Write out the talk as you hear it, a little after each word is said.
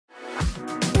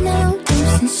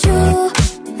since you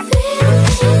feel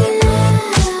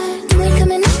like you ain't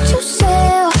coming out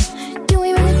yourself. You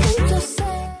ain't really think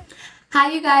yourself.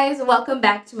 Hi you guys, welcome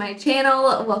back to my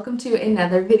channel. Welcome to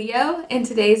another video. In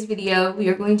today's video, we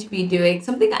are going to be doing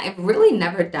something I've really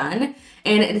never done,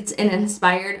 and it's an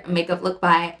inspired makeup look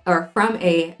from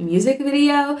a music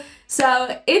video.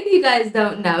 So if you guys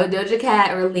don't know, Doja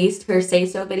Cat released her Say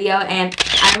So video, and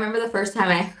I remember the first time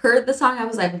I heard the song, I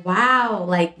was like, wow,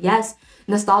 like yes,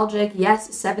 nostalgic, yes,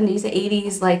 70s,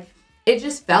 80s, like it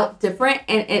just felt different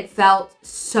and it felt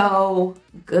so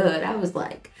good. I was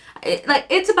like,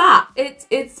 it's a bop. It's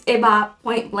a bop,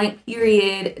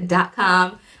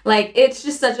 pointblankperiod.com. Like it's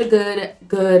just such a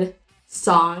good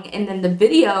song. And then the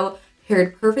video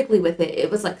paired perfectly with it.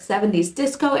 It was like 70s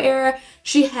disco era.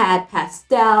 She had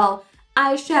pastel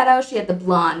eyeshadow. She had the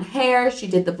blonde hair. She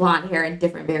did the blonde hair in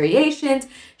different variations.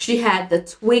 She had the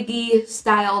twiggy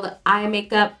styled eye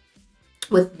makeup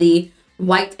with the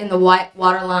white and the white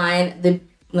waterline, the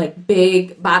like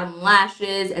big bottom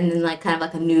lashes, and then like kind of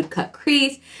like a nude cut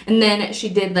crease. And then she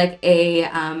did like a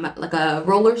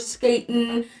roller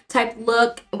skating type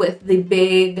look with the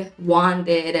big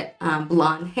wanded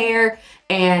blonde hair.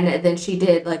 And then she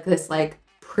did like this like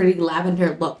pretty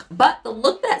lavender look. But the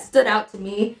look that stood out to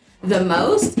me the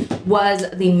most was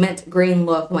the mint green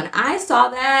look. When I saw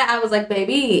that, I was like,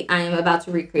 baby, I am about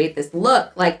to recreate this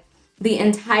look. Like the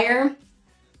entire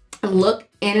look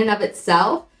in and of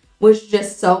itself was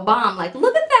just so bomb. Like,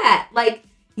 look at that. Like,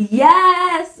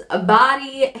 yes,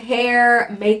 body,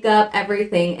 hair, makeup,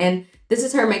 everything. And this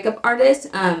is her makeup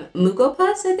artist,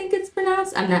 Mugopus, I think it's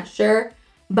pronounced. I'm not sure.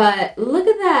 But look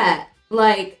at that.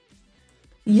 Like,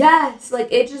 yes,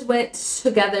 like it just went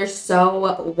together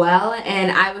so well.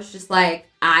 And I was just like,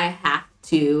 I have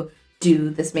to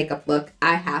do this makeup look.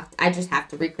 I just have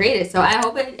to recreate it. So I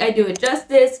hope I do it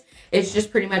justice. It's just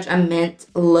pretty much a mint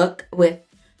look with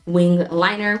wing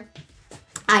liner.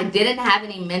 I didn't have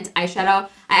any mint eyeshadow.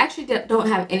 I actually don't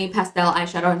have any pastel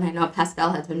eyeshadow, and I know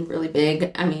pastel has been really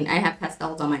big. I mean, I have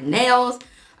pastels on my nails.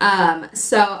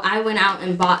 So I went out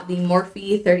and bought the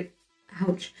Morphe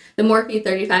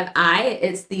 35i.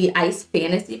 It's the Ice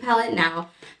Fantasy palette. Now,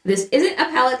 this isn't a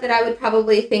palette that I would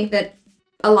probably think that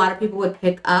a lot of people would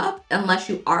pick up unless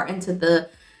you are into the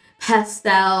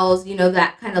pastels, you know,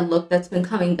 that kind of look that's been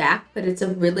coming back, but it's a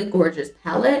really gorgeous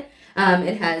palette.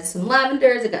 It has some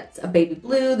lavenders, it got a baby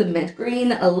blue, the mint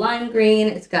green, a lime green,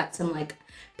 it's got some like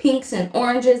pinks and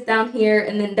oranges down here,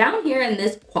 and then down here in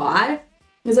this quad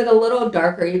is like a little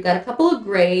darker. You've got a couple of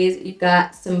grays, you've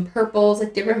got some purples,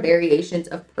 like different variations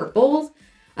of purples,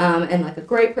 and like a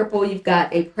gray purple, you've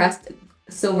got a pressed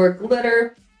silver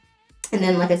glitter, and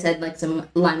then like I said, like some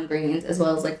lime greens as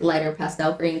well as like lighter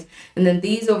pastel greens. And then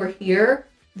these over here,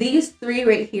 these three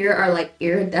right here are like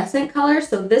iridescent colors.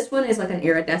 So this one is like an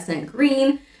iridescent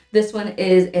green. This one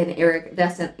is an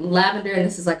iridescent lavender. And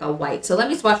this is like a white. So let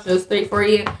me swatch those three for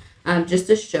you just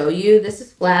to show you. This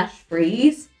is Flash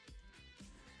Freeze.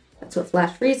 That's what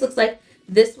Flash Freeze looks like.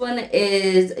 This one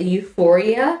is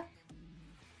Euphoria.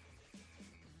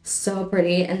 So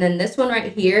pretty. And then this one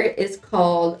right here is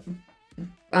called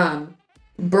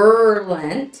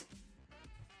Burlent.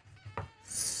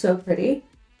 So pretty.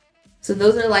 So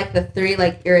those are like the three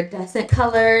like iridescent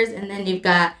colors, and then you've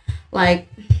got like,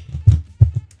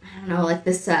 I don't know, like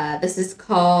this this is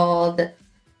called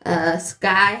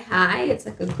Sky High. It's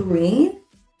like a green.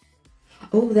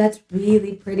 Oh, that's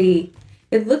really pretty.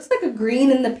 It looks like a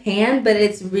green in the pan, but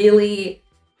it's really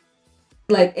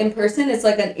like in person it's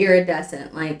like an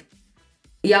iridescent. Like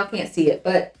y'all can't see it,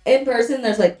 but in person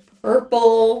there's like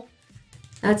purple.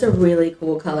 That's a really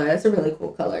cool color. That's a really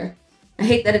cool color. I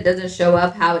hate that it doesn't show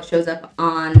up how it shows up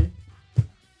on,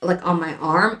 like on my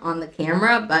arm on the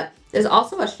camera, but there's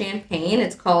also a champagne.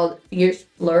 It's called Fierce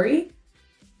Flurry.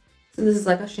 So this is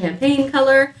like a champagne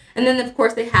color. And then of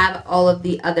course they have all of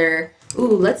the other,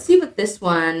 ooh, let's see what this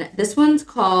one's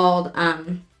called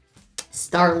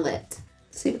Starlit. Let's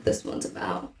see what this one's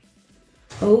about.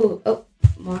 Oh,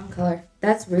 wrong color.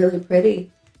 That's really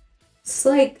pretty. It's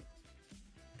like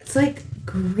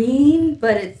green,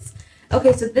 but it's,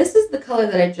 okay, so this is the color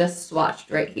that I just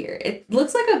swatched right here. It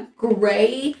looks like a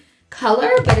gray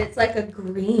color, but it's like a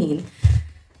green.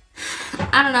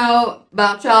 I don't know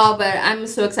about y'all, but I'm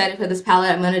so excited for this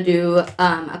palette. I'm going to do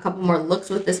a couple more looks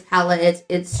with this palette.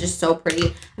 It's just so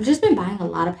pretty. I've just been buying a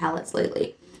lot of palettes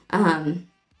lately. I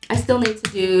still need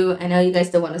to do, I know you guys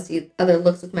still want to see other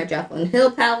looks with my Jaclyn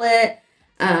Hill palette,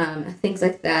 things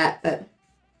like that, but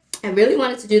I really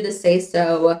wanted to do the Say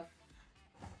So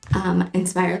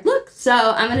inspired look. So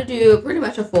I'm going to do pretty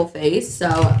much a full face. So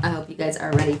I hope you guys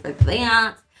are ready for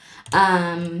that.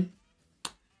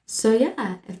 So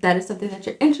yeah, if that is something that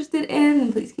you're interested in,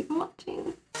 then please keep on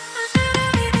watching.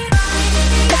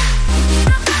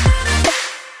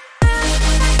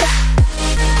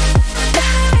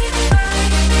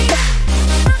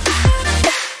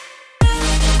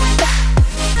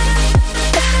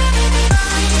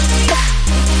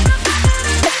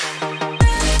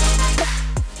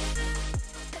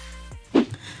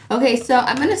 Okay, so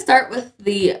I'm gonna start with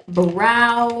the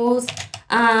brows.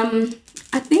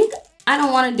 I think I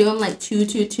don't want to do them like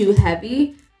too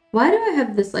heavy. Why do I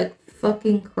have this like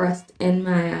fucking crust in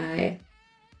my eye?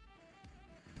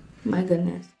 My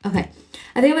goodness. Okay,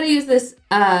 I think I'm gonna use this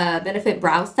Benefit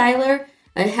Brow Styler.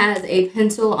 It has a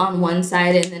pencil on one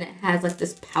side and then it has like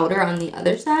this powder on the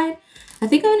other side. I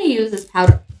think I'm gonna use this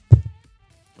powder.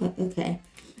 Okay,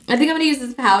 I think I'm gonna use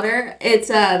this powder. It's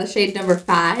the shade number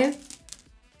 5.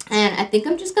 And I think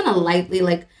I'm just going to lightly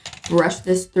like brush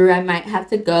this through. I might have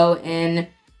to go in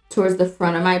towards the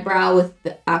front of my brow with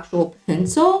the actual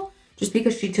pencil. Just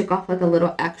because she took off like a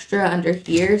little extra under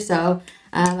here. So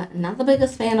not the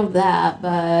biggest fan of that.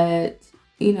 But,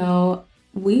 you know,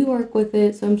 we work with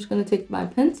it. So I'm just going to take my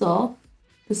pencil.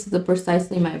 This is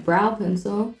precisely my brow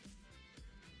pencil.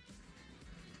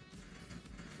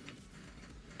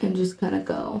 And just kind of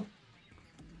go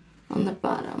on the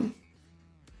bottom.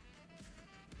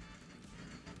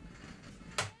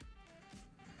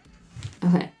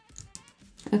 Okay,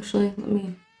 actually, let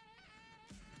me.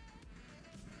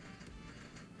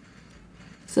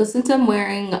 So since I'm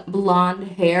wearing blonde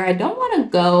hair, I don't want to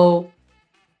go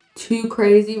too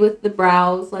crazy with the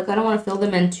brows. Like, I don't want to fill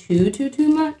them in too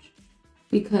much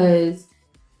because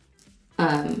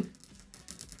of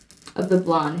the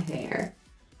blonde hair.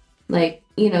 Like,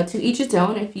 you know, to each its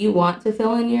own. If you want to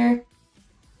fill in your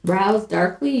brows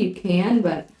darkly, you can,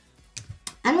 but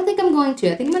I don't think I'm going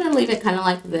to. I think I'm going to leave it kind of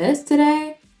like this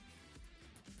today.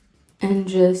 And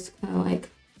just kind of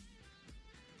like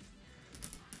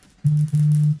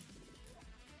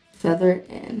feather it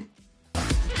in.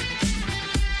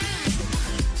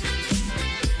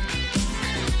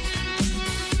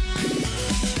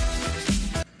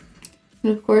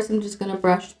 And of course, I'm just going to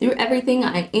brush through everything.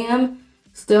 I am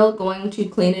still going to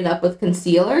clean it up with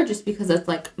concealer just because that's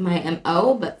like my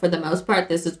MO. But for the most part,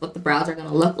 this is what the brows are going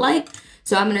to look like.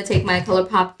 So I'm going to take my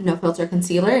ColourPop No Filter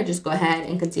Concealer and just go ahead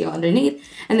and conceal underneath.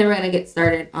 And then we're going to get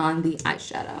started on the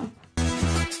eyeshadow.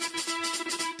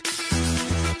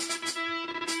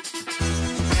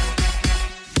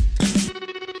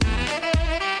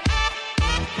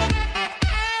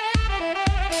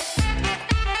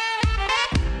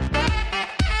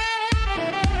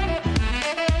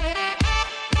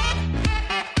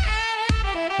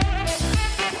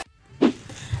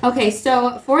 Okay,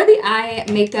 so for the eye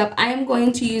makeup, I am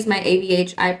going to use my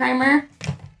ABH eye primer.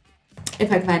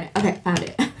 If I can find it. Okay, found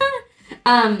it.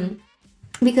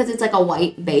 Because it's like a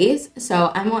white base.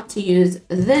 So I want to use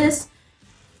this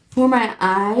for my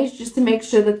eyes just to make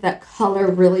sure that that color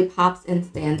really pops and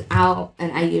stands out.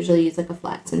 And I usually use like a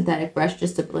flat synthetic brush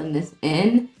just to blend this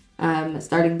in.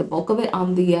 Starting the bulk of it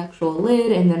on the actual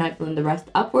lid, and then I blend the rest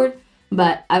upward.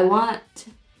 But I want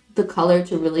the color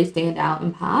to really stand out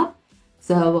and pop.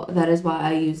 So that is why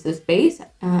I use this base.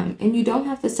 And you don't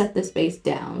have to set this base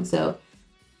down. So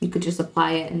you could just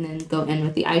apply it and then go in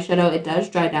with the eyeshadow. It does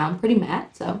dry down pretty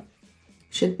matte, so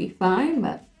should be fine.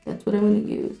 But that's what I'm going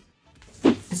to use.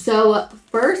 So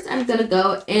first I'm going to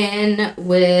go in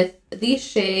with the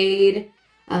shade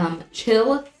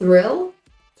Chill Thrill.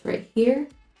 It's right here.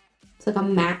 It's like a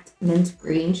matte mint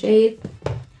green shade.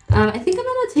 I think I'm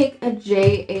going to take a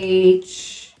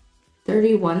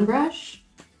JH31 brush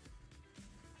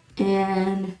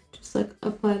and just like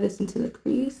apply this into the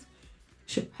crease.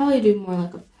 Should probably do more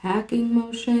like a packing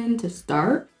motion to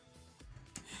start.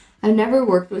 I've never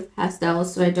worked with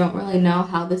pastels, so I don't really know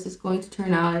how this is going to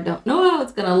turn out. I don't know how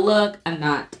it's going to look. I'm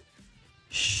not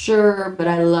sure, but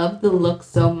I love the look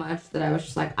so much that I was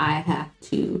just like, I have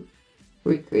to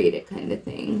recreate it kind of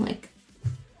thing. Like,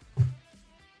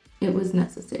 it was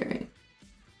necessary.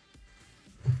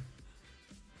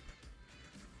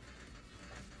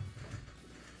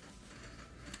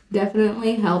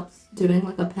 Definitely helps doing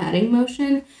like a patting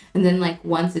motion, and then like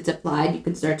once it's applied you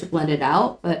can start to blend it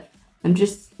out, but I'm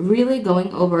just really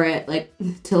going over it like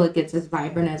till it gets as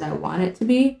vibrant as I want it to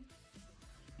be.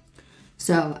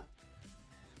 So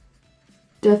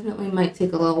definitely might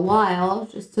take a little while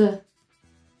just to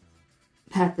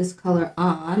pat this color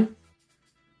on.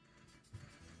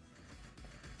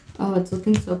 Oh, it's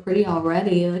looking so pretty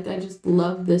already. Like, I just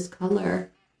love this color.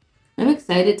 I'm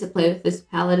excited to play with this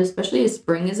palette, especially as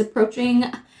spring is approaching.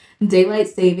 Daylight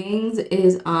savings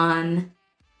is on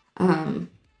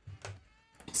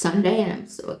Sunday, and I'm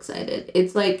so excited.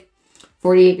 It's like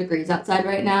 48 degrees outside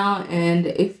right now, and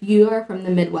if you are from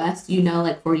the Midwest, you know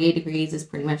like 48 degrees is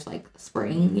pretty much like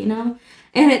spring, you know,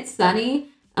 and it's sunny.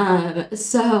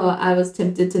 So I was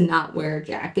tempted to not wear a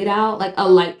jacket out, like a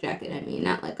light jacket. I mean,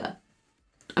 not like a.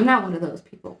 I'm not one of those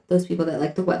people. Those people that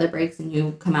like the weather breaks and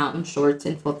you come out in shorts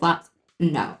and flip flops.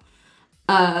 No.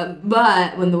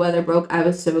 But when the weather broke, I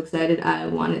was so excited. I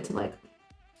wanted to like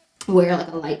wear like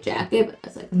a light jacket, but I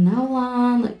was like, no,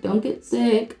 Lon, like don't get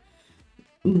sick.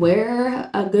 Wear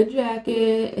a good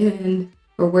jacket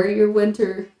or wear your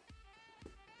winter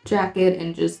jacket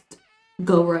and just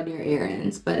go run your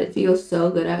errands. But it feels so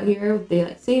good out here with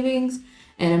daylight savings,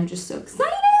 and I'm just so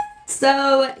excited.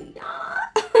 So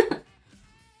yeah.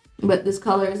 But this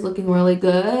color is looking really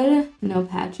good. No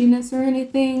patchiness or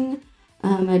anything.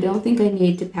 I don't think I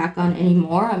need to pack on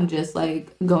anymore. I'm just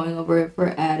like going over it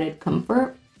for added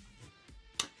comfort.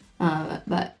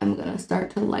 But I'm gonna start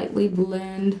to lightly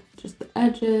blend just the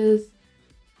edges.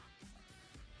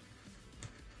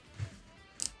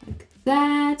 Like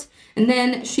that. And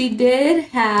then she did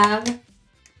have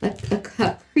like a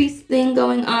cut crease thing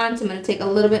going on. So I'm gonna take a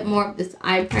little bit more of this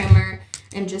eye primer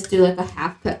and just do like a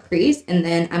half cut crease. And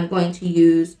then I'm going to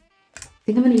use, I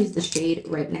think I'm gonna use the shade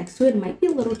right next to it. It might be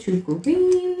a little too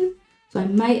green. So I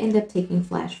might end up taking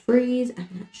Flash Freeze. I'm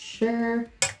not sure.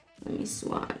 Let me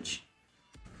swatch.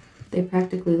 They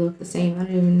practically look the same. I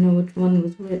don't even know which one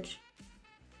was which.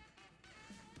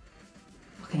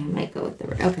 Okay, I might go with the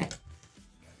red. Okay.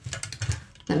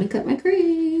 Let me cut my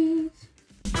crease.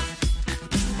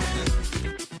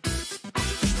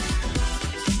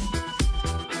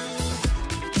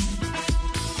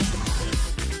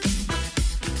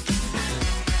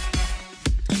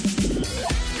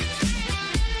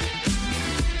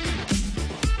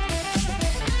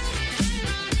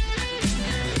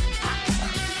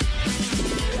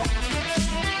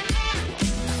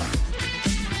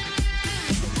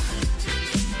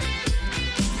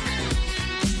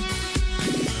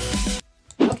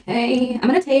 Okay, I'm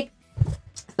gonna take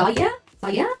Thalia?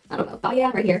 I don't know,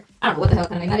 Thalia right here. I don't know what the hell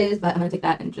kind of name that is, but I'm gonna take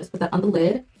that and just put that on the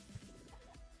lid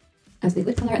as the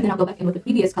lid color, and then I'll go back in with the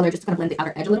previous color just to kind of blend the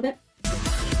outer edge a little bit.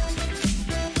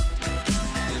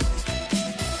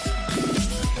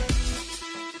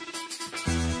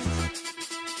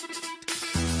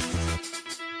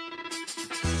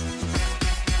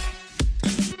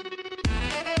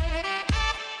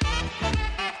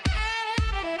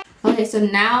 Okay, so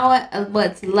now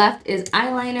what's left is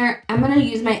eyeliner. I'm going to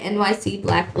use my NYC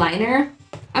black liner.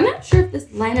 I'm not sure if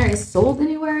this liner is sold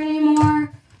anywhere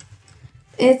anymore.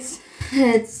 I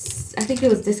think it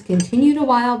was discontinued a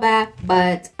while back,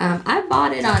 but I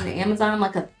bought it on Amazon,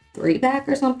 like a 3-pack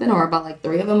or something, or about like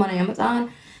 3 of them on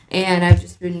Amazon, and I've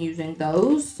just been using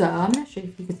those. So I'm not sure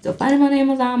if you can still find them on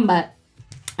Amazon, but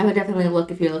I would definitely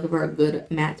look if you're looking for a good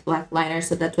matte black liner.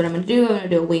 So that's what I'm going to do. I'm going to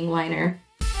do a wing liner.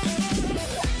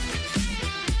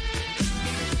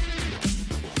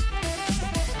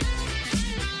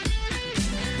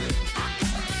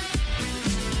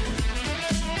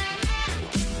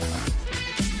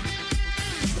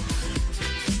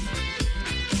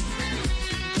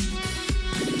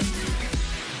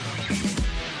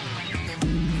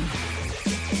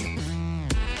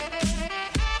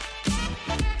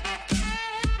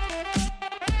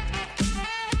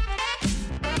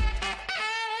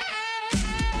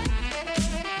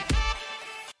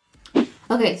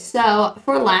 Okay, so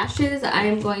for lashes, I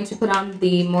am going to put on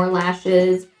the More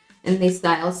Lashes in the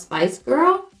style Spice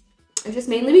Girl. And just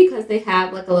mainly because they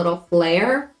have like a little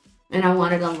flare, and I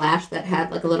wanted a lash that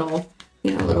had like a little,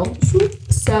 little swoop.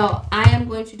 So I am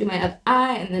going to do my other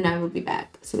eye, and then I will be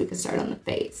back so we can start on the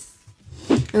face.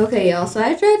 Okay, y'all, so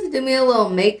I tried to do me a little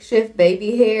makeshift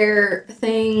baby hair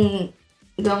thing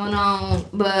going on,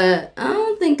 but I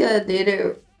don't think I did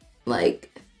it like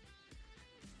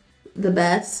the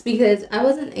best because I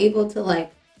wasn't able to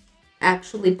like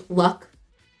actually pluck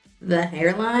the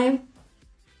hairline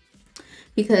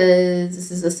because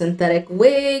this is a synthetic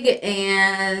wig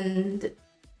and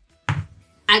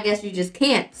I guess you just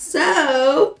can't.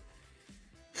 So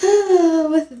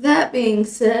with that being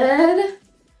said,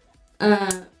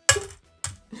 I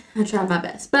tried my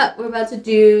best, but we're about to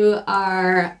do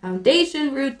our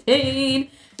foundation routine,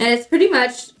 and it's pretty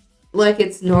much like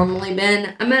it's normally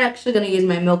been. I'm actually going to use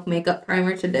my Milk Makeup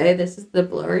Primer today. This is the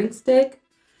Blurring Stick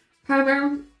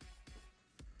Primer.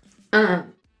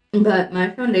 But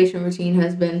my foundation routine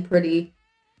has been pretty,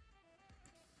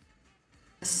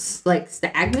 like,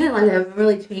 stagnant. Like, I haven't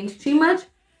really changed too much.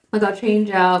 Like, I'll change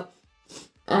out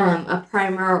a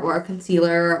primer or a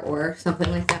concealer or something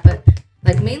like that. But,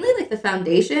 like, mainly, like, the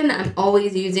foundation, I'm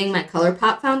always using my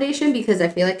ColourPop foundation because I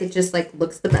feel like it just like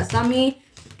looks the best on me.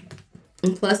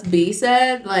 And plus B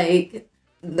said like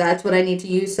that's what I need to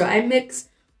use. So I mix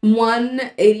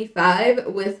 185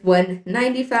 with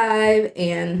 195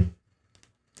 and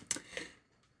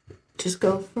just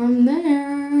go from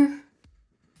there.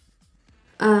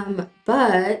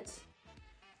 But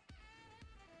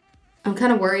I'm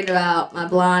kind of worried about my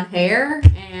blonde hair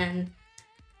and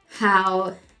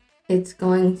how it's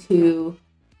going to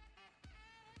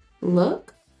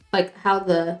look, like how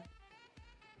the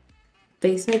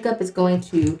face makeup is going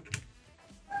to,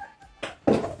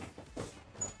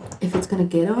 if it's going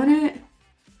to get on it.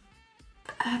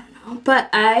 I don't know. But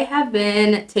I have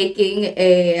been taking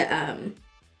a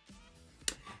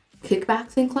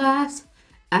kickboxing class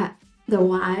at the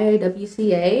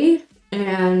YWCA,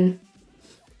 and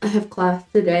I have class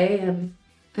today, and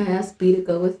I asked B to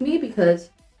go with me because,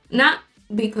 not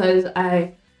because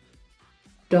I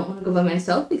don't want to go by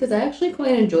myself, because I actually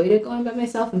quite enjoyed it going by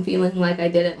myself and feeling like I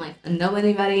didn't like know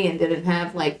anybody and didn't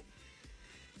have like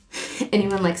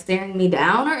anyone like staring me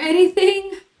down or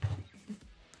anything.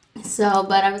 So,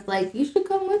 but I was like, you should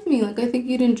come with me. Like, I think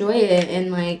you'd enjoy it.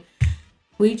 And like,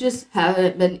 we just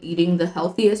haven't been eating the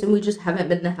healthiest, and we just haven't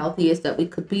been the healthiest that we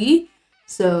could be.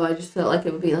 So I just felt like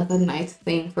it would be like a nice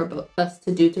thing for both us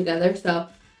to do together. So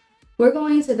we're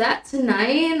going to that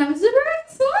tonight, and I'm super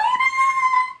excited.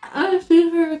 I'm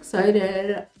super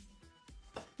excited.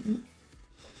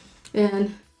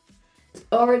 And it's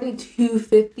already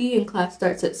 2:50 and class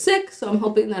starts at 6, so I'm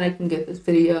hoping that I can get this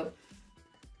video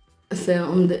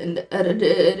filmed and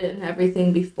edited and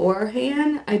everything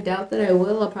beforehand. I doubt that I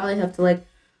will. I'll probably have to like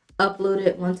upload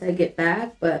it once I get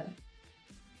back, but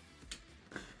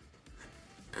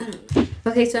I don't know.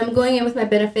 Okay, so I'm going in with my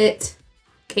Benefit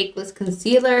Cakeless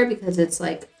Concealer because it's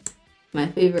like my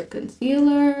favorite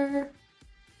concealer.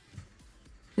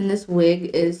 And this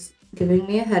wig is giving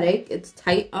me a headache. It's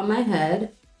tight on my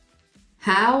head.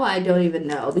 How? I don't even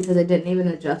know because I didn't even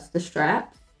adjust the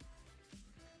strap.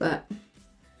 But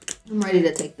I'm ready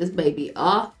to take this baby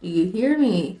off. Do you hear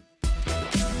me?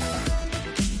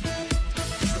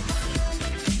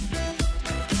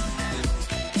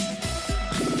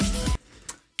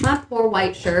 My poor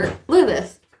white shirt. Look at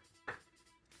this.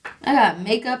 I got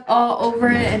makeup all over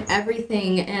it and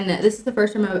everything. And this is the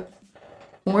first time I've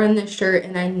worn this shirt,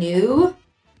 and I knew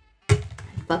I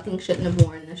fucking shouldn't have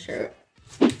worn this shirt.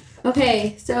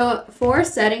 Okay, so for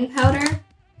setting powder,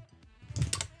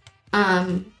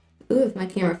 ooh, if my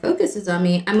camera focuses on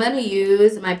me, I'm going to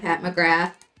use my Pat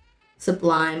McGrath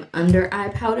Sublime Under Eye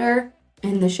Powder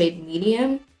in the shade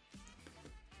Medium.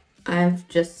 I've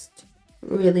just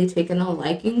really taken a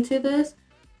liking to this.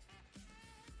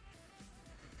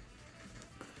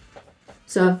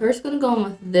 So I'm first going to go in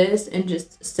with this and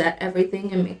just set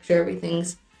everything and make sure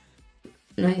everything's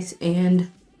nice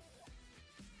and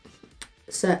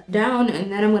set down. And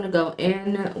then I'm going to go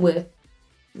in with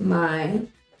my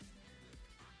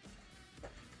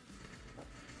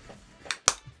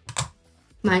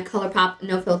ColourPop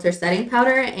No Filter setting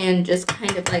powder and just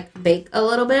kind of like bake a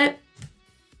little bit.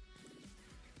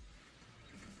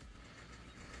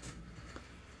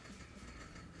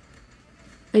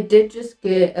 I did just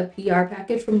get a PR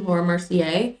package from Laura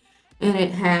Mercier, and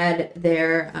it had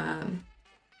their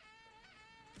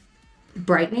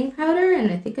brightening powder,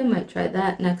 and I think I might try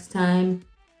that next time,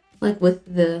 like with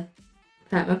the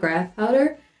Pat McGrath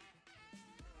powder,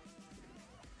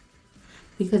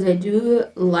 because I do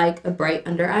like a bright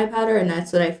under eye powder, and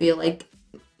that's what I feel like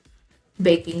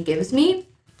baking gives me.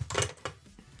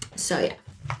 So yeah.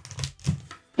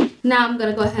 Now I'm going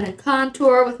to go ahead and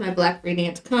contour with my Black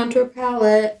Radiance Contour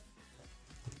Palette.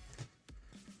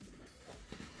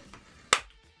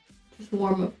 Just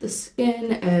warm up the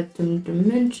skin, add some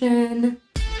dimension.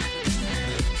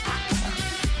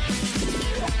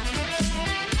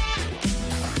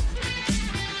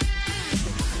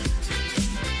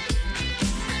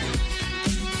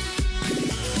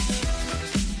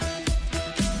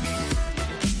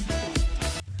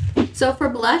 So for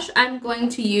blush, I'm going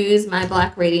to use my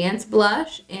Black Radiance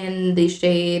blush in the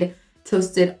shade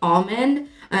Toasted Almond,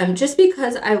 just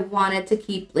because I wanted to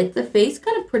keep like the face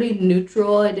kind of pretty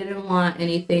neutral. I didn't want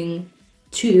anything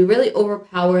to really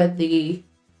overpower the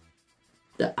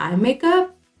eye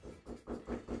makeup.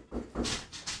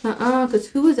 Because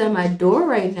who is at my door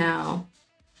right now?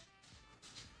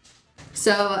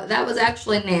 So that was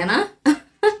actually Nana.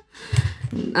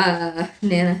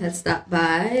 Nana had stopped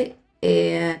by.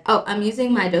 And, oh, I'm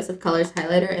using my Dose of Colors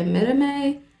highlighter in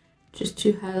Miname just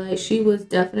to highlight. She was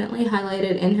definitely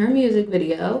highlighted in her music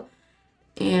video.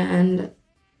 And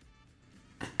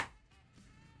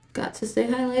got to stay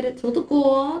highlighted till the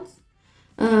gods.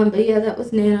 But yeah, that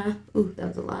was Nana. Ooh, that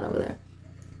was a lot over there.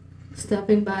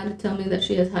 Stopping by to tell me that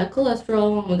she has high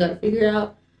cholesterol, and we got to figure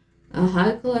out a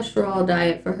high cholesterol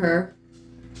diet for her.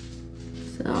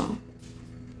 So,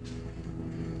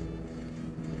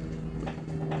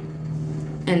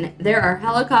 and there are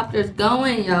helicopters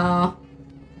going, y'all.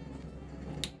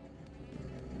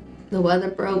 The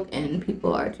weather broke and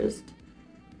people are just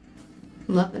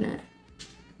loving it.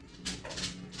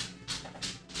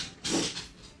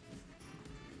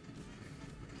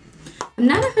 I'm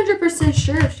not 100%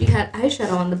 sure if she had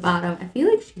eyeshadow on the bottom. I feel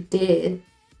like she did.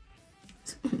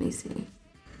 So let me see.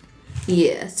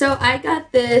 Yeah, so I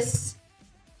got this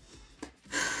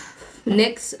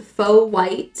NYX Faux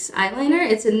White eyeliner.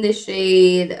 It's in the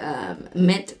shade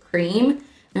Mint Cream. And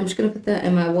I'm just going to put that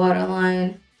in my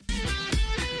waterline.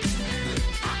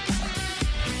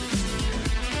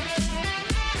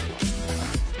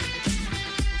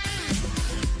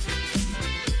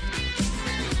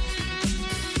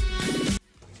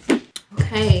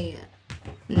 Okay,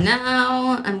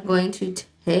 now I'm going to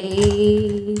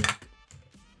take,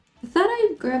 I thought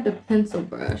I grabbed a pencil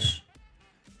brush.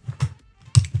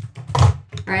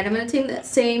 Alright, I'm going to take that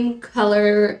same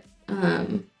color.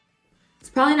 It's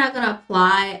probably not going to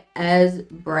apply as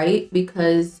bright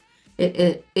because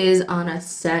it is on a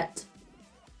set,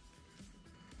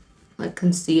 like,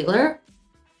 concealer.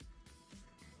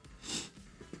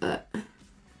 But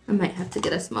I might have to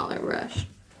get a smaller brush.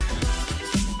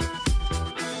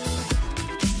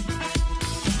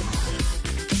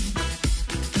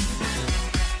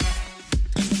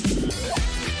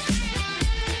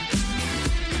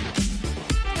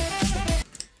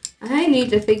 I need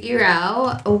to figure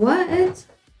out what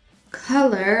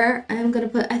color I'm going to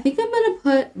put. I think I'm going to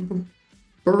put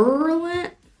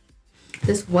Brilliant,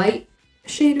 this white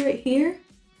shade right here.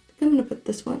 I think I'm going to put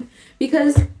this one.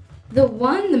 Because the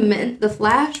one, the mint, the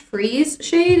Flash Freeze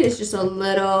shade is just a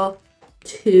little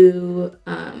too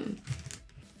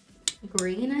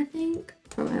green, I think,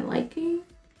 for my liking.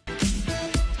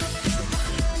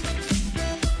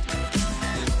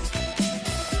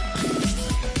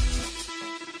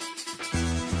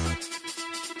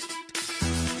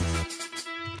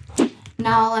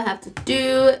 Now all I have to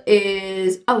do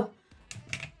is, I'm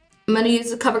going to use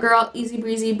the CoverGirl Easy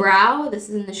Breezy Brow. This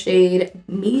is in the shade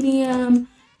Medium,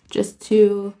 just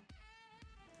to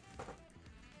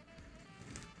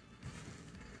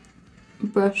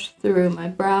brush through my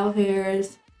brow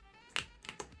hairs.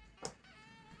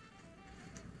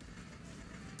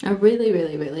 I really,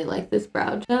 really, really like this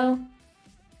brow gel.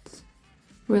 It's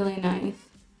really nice.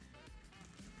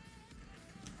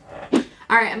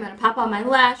 Alright, I'm going to pop on my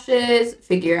lashes,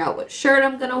 figure out what shirt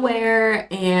I'm going to wear,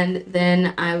 and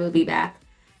then I will be back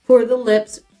for the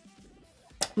lips.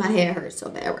 My hair hurts so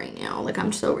bad right now. Like,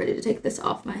 I'm so ready to take this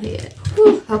off my head.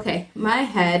 Whew. Okay, my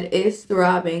head is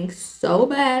throbbing so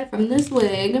bad from this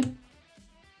wig.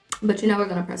 But you know, we're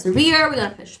going to persevere. We're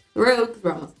going to push through because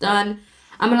we're almost done.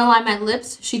 I'm going to line my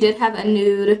lips. She did have a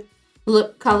nude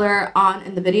lip color on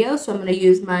in the video, so I'm going to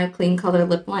use my Clean Color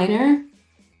lip liner.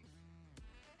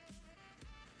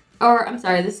 Or, I'm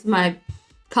sorry, this is my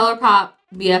ColourPop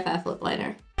BFF lip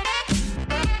liner.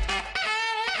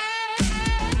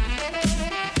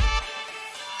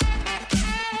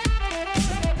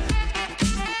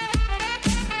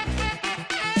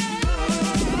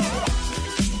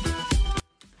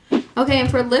 Okay,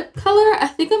 and for lip color, I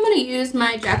think I'm going to use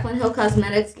my Jaclyn Hill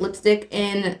Cosmetics lipstick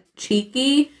in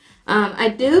Cheeky. I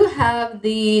do have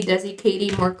the Desi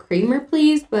Katy More Creamer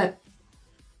Please, but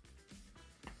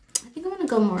I think I'm going to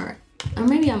go more, or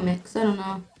maybe I'll mix, I don't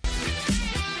know.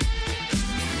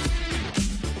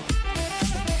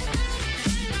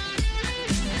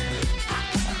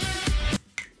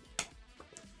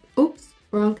 Oops,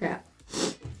 wrong cap.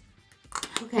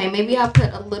 Okay, maybe I'll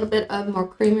put a little bit of More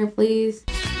Creamer Please.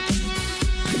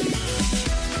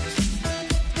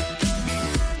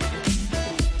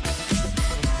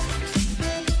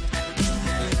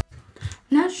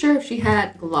 Not sure if she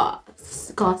had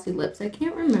glossy lips. I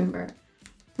can't remember.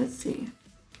 Let's see.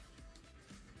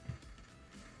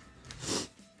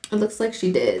 It looks like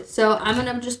she did. So I'm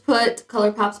going to just put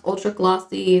ColourPop's Ultra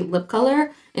Glossy Lip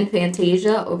Color in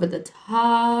Fantasia over the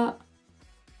top.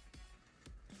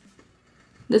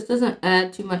 This doesn't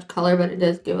add too much color, but it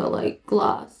does give a light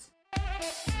gloss.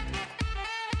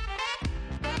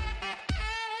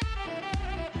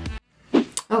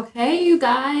 Okay, you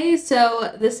guys,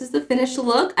 so this is the finished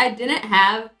look. I didn't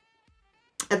have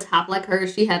a top like her.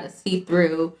 She had a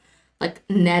see-through, like,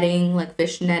 netting, like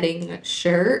fish netting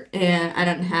shirt, and I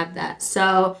don't have that.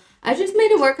 So I just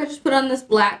made it work. I just put on this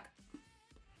black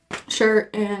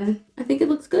shirt, and I think it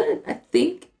looks good. I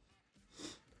think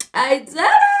I did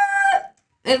it!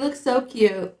 It looks so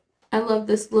cute. I love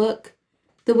this look.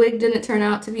 The wig didn't turn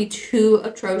out to be too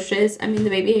atrocious. I mean, the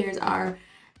baby hairs are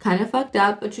kind of fucked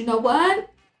up, but you know what?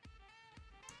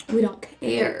 We don't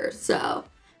care. So,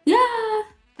 yeah.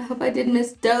 I hope I did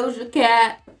Miss Doja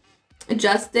Cat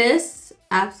justice.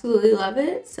 Absolutely love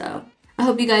it. So, I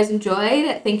hope you guys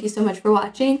enjoyed. Thank you so much for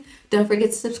watching. Don't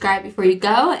forget to subscribe before you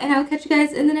go, and I'll catch you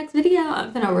guys in the next video.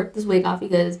 I'm gonna work this wig off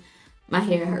because my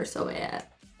hair hurts so bad.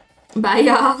 Bye,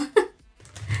 y'all.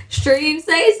 Stream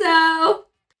say so.